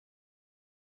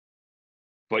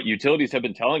but utilities have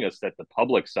been telling us that the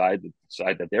public side, the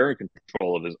side that they're in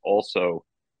control of, is also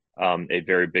a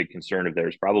very big concern of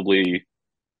theirs. Probably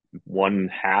one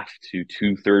half to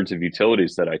two-thirds of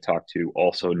utilities that I talk to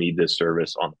also need this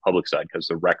service on the public side because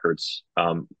the records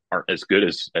aren't as good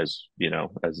as as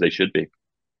they should be.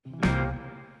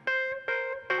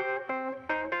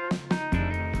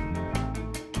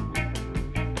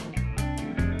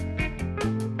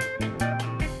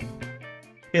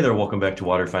 Hey there, welcome back to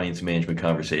Water Finance Management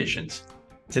Conversations.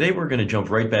 Today we're going to jump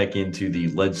right back into the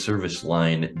lead service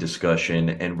line discussion,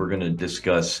 and we're going to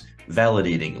discuss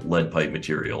validating lead pipe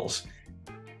materials.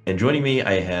 And joining me,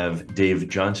 I have Dave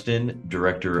Johnston,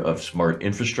 Director of Smart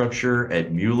Infrastructure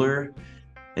at Mueller.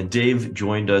 And Dave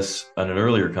joined us on an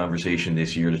earlier conversation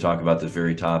this year to talk about this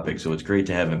very topic, so it's great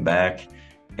to have him back.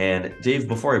 And Dave,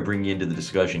 before I bring you into the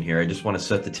discussion here, I just want to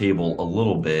set the table a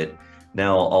little bit.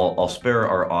 Now, I'll spare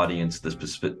our audience the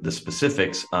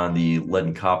specifics on the lead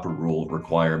and copper rule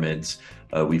requirements.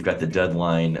 We've got the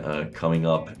deadline coming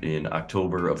up in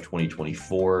October of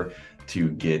 2024 to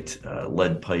get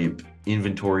lead pipe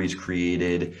inventories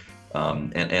created.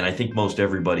 And I think most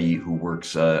everybody who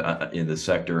works in the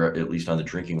sector, at least on the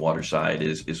drinking water side,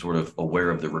 is sort of aware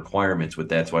of the requirements with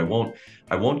that. So I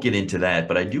won't get into that,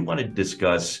 but I do want to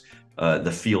discuss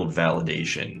the field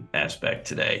validation aspect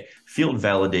today. Field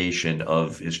validation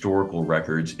of historical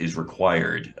records is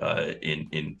required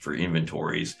for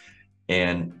inventories.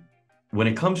 And when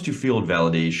it comes to field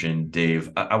validation,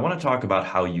 Dave, I want to talk about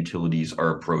how utilities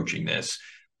are approaching this.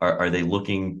 Are they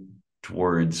looking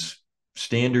towards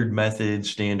standard methods,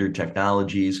 standard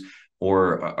technologies,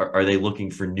 or are they looking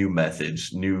for new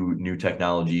methods, new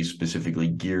technologies specifically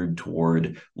geared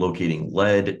toward locating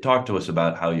lead? Talk to us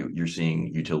about how you're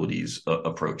seeing utilities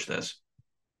approach this.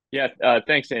 Yeah,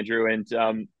 thanks, Andrew.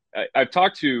 And I've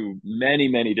talked to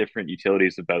many different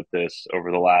utilities about this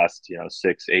over the last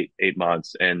 6, 8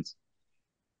 months, and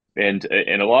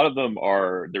a lot of them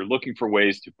they're looking for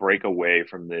ways to break away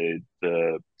from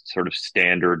the sort of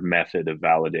standard method of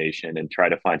validation and try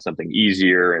to find something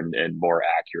easier and more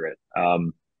accurate.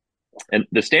 And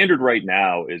the standard right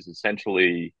now is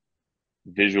essentially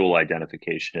visual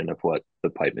identification of what the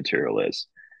pipe material is.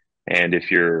 And if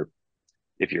you're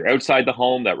outside the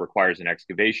home, that requires an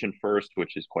excavation first,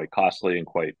 which is quite costly and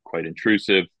quite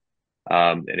intrusive.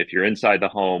 And if you're inside the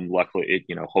home, luckily,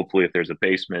 hopefully, if there's a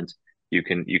basement, you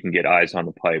can get eyes on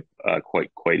the pipe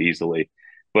quite easily.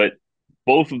 But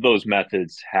both of those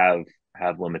methods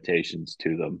have limitations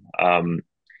to them.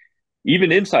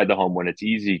 Even inside the home, when it's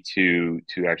easy to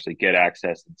actually get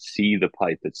access and see the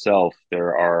pipe itself,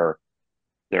 there are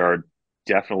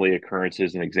definitely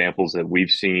occurrences and examples that we've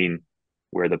seen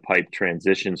where the pipe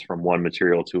transitions from one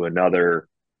material to another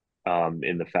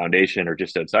in the foundation or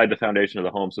just outside the foundation of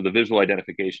the home. So the visual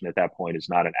identification at that point is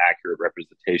not an accurate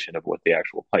representation of what the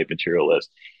actual pipe material is.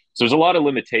 So there's a lot of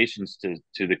limitations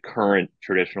to the current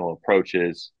traditional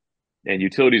approaches, and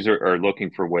utilities are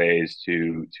looking for ways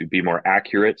to be more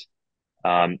accurate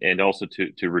and also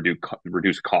to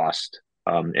reduce cost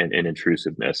and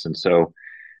intrusiveness. And so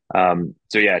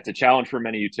yeah, it's a challenge for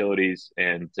many utilities,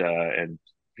 and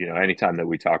anytime that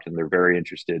we talk to them, they're very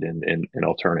interested in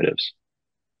alternatives.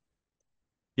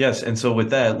 Yes, and so with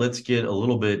that, let's get a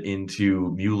little bit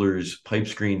into Mueller's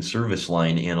PipeScreen service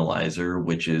line analyzer,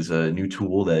 which is a new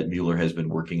tool that Mueller has been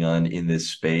working on in this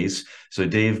space. So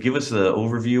Dave, give us the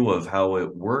overview of how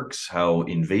it works, how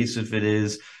invasive it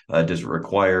is. Does it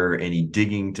require any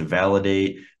digging to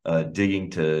validate, digging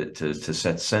to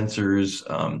set sensors?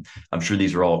 I'm sure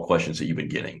these are all questions that you've been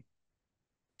getting.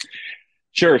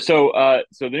 Sure. So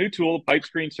the new tool,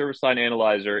 PipeScreen Service Line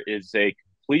Analyzer, is a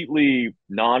completely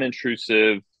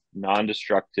non-intrusive,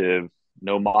 non-destructive,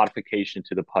 no modification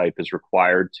to the pipe is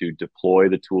required to deploy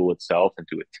the tool itself and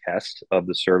do a test of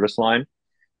the service line.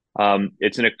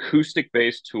 It's an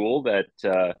acoustic-based tool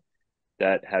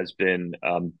that has been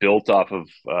built off of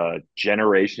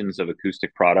generations of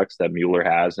acoustic products that Mueller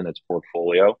has in its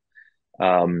portfolio.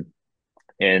 Um,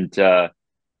 and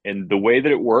the way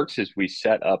that it works is we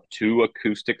set up two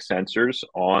acoustic sensors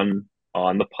on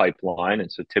the pipeline.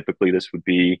 And so typically this would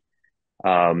be,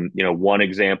 one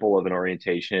example of an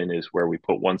orientation is where we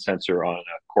put one sensor on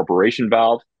a corporation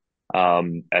valve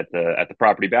at the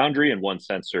property boundary, and one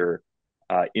sensor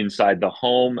inside the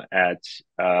home at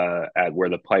where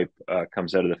the pipe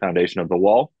comes out of the foundation of the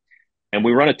wall. And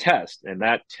we run a test, and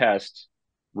that test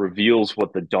reveals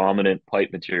what the dominant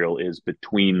pipe material is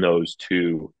between those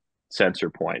two sensor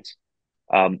points.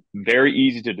 Very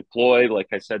easy to deploy. Like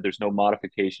I said, there's no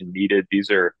modification needed.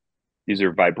 These are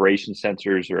vibration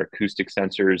sensors or acoustic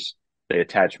sensors. They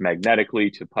attach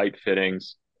magnetically to pipe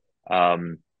fittings.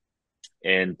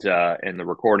 and the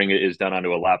recording is done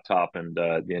onto a laptop, and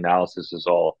the analysis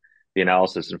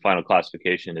and final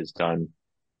classification is done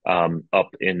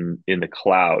up in the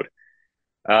cloud.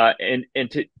 And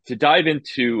to dive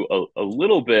into a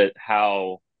little bit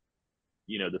how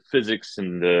the physics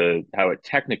and the how it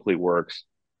technically works,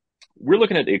 we're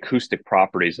looking at the acoustic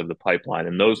properties of the pipeline,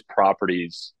 and those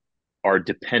properties are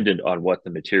dependent on what the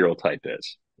material type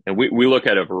is. And we look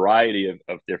at a variety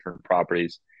of different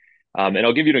properties. And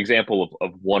I'll give you an example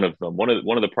of one of them. One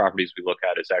of the properties we look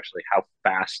at is actually how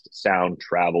fast sound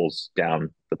travels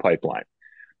down the pipeline,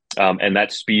 and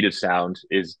that speed of sound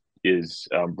is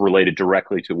related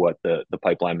directly to what the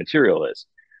pipeline material is.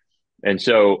 And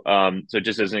so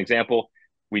just as an example,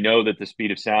 we know that the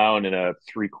speed of sound in a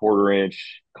 3/4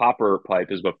 inch copper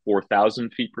pipe is about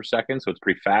 4,000 feet per second, so it's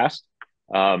pretty fast.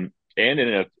 And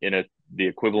in the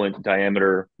equivalent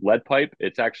diameter lead pipe,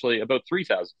 it's actually about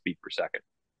 3,000 feet per second.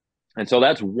 And so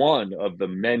that's one of the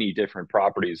many different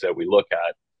properties that we look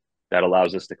at that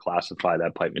allows us to classify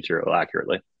that pipe material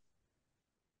accurately.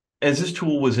 As this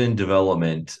tool was in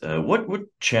development, what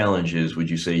challenges would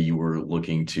you say you were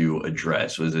looking to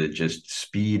address? Was it just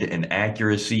speed and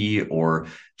accuracy, or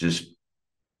just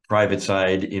private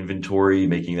side inventory,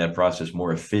 making that process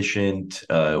more efficient?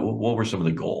 What were some of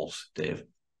the goals, Dave?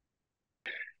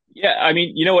 Yeah, I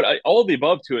mean, you know what? All of the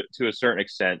above to a certain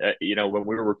extent.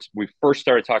 When we first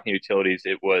started talking utilities,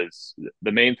 it was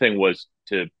the main thing was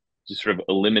to sort of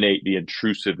eliminate the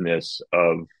intrusiveness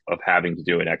of having to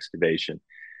do an excavation.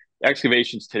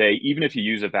 Excavations today, even if you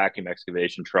use a vacuum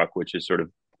excavation truck, which is sort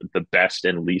of the best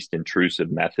and least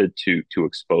intrusive method to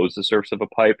expose the surface of a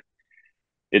pipe,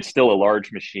 it's still a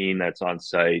large machine that's on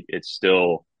site. It's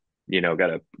still, got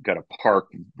to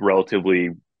park relatively,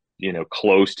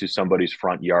 close to somebody's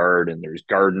front yard, and there's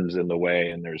gardens in the way,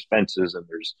 and there's fences, and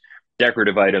there's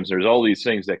decorative items. There's all these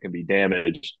things that can be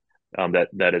damaged,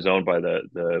 that is owned by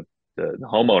the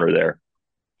homeowner there.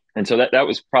 And so that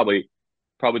was probably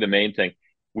the main thing.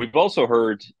 We've also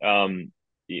heard,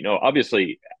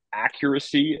 obviously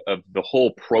accuracy of the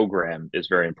whole program is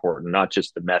very important, not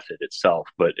just the method itself.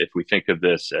 But if we think of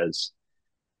this as,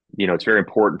 it's very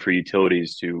important for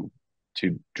utilities to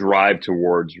drive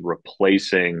towards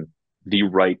replacing the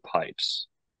right pipes.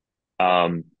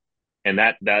 And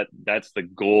that's the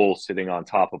goal, sitting on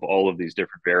top of all of these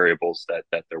different variables that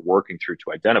they're working through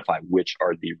to identify which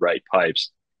are the right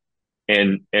pipes.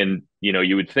 And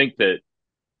you would think that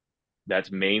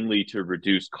that's mainly to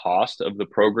reduce cost of the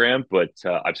program, but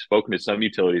I've spoken to some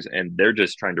utilities, and they're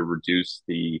just trying to reduce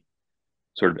the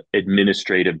sort of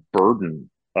administrative burden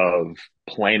of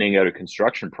planning out a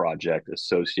construction project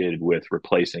associated with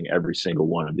replacing every single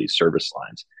one of these service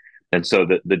lines. And so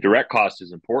the direct cost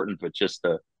is important, but just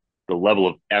the level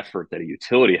of effort that a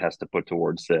utility has to put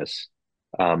towards this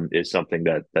is something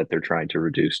that they're trying to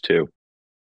reduce too.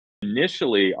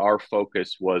 Initially, our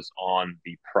focus was on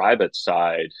the private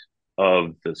side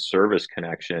of the service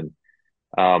connection,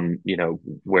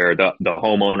 where the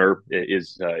homeowner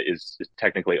is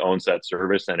technically owns that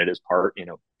service, and it is part,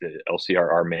 the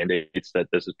LCRR mandates that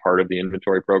this is part of the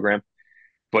inventory program.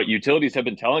 But utilities have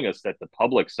been telling us that the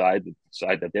public side, the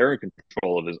side that they're in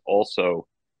control of, is also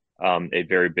a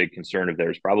very big concern of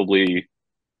theirs. Probably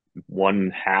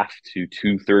 1/2 to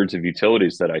 2/3 of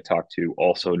utilities that I talk to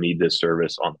also need this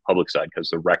service on the public side, because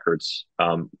the records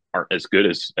aren't as good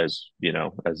as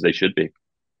they should be.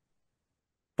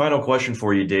 Final question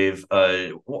for you, Dave.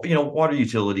 Water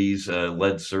utilities,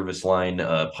 lead service line,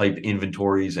 pipe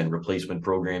inventories and replacement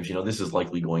programs. This is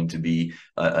likely going to be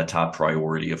a top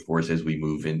priority, of course, as we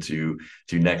move into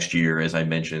next year. As I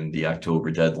mentioned, the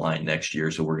October deadline next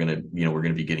year. So we're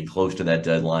gonna be getting close to that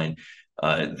deadline.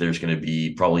 There's going to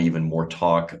be probably even more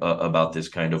talk about this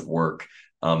kind of work.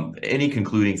 Any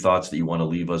concluding thoughts that you want to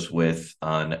leave us with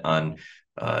on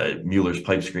Mueller's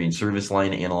PipeScreen service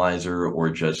line analyzer,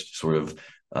 or just sort of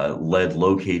lead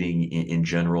locating in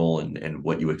general, and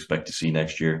what you expect to see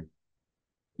next year?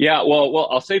 Yeah, well,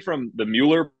 I'll say from the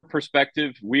Mueller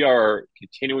perspective, we are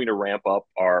continuing to ramp up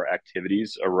our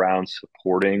activities around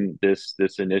supporting this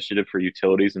initiative for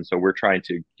utilities, and so we're trying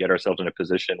to get ourselves in a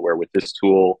position where, with this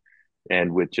tool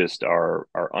and with just our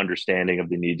understanding of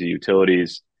the needs of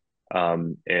utilities,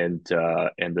 and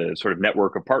the sort of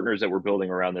network of partners that we're building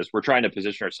around this, we're trying to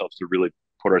position ourselves to really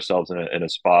put ourselves in a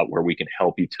spot where we can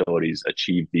help utilities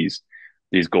achieve these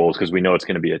goals, because we know it's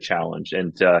going to be a challenge.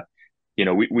 And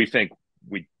we think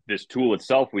this tool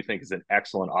itself, we think, is an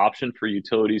excellent option for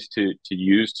utilities to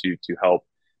use to help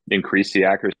increase the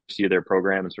accuracy of their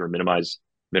program and sort of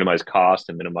minimize cost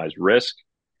and minimize risk.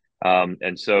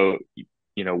 And so,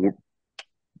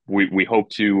 we hope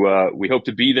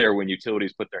to be there when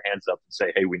utilities put their hands up and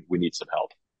say, hey, we need some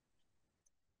help.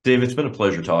 Dave, it's been a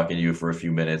pleasure talking to you for a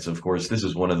few minutes. Of course, this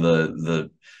is one of the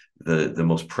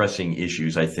most pressing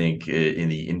issues, I think, in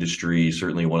the industry.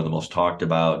 Certainly, one of the most talked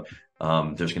about.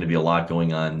 There's going to be a lot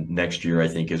going on next year, I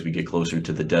think, as we get closer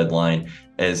to the deadline.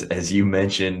 As you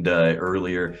mentioned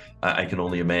earlier, I can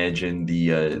only imagine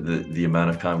the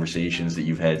amount of conversations that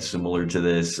you've had similar to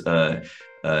this.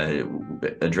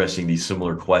 Addressing these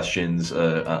similar questions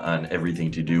on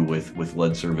everything to do with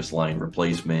lead service line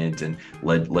replacement and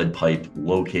lead pipe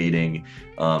locating.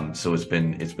 So it's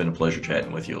been a pleasure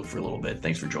chatting with you for a little bit.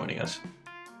 Thanks for joining us.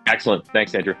 Excellent.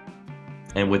 Thanks, Andrew.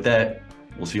 And with that,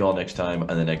 we'll see you all next time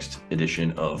on the next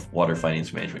edition of Water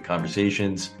Finance Management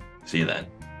Conversations. See you then.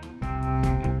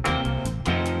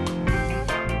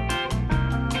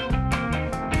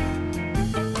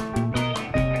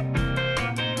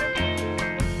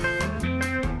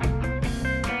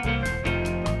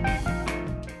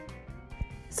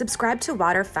 Subscribe to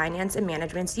Water Finance and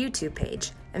Management's YouTube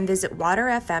page and visit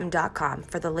waterfm.com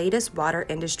for the latest water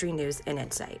industry news and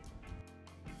insight.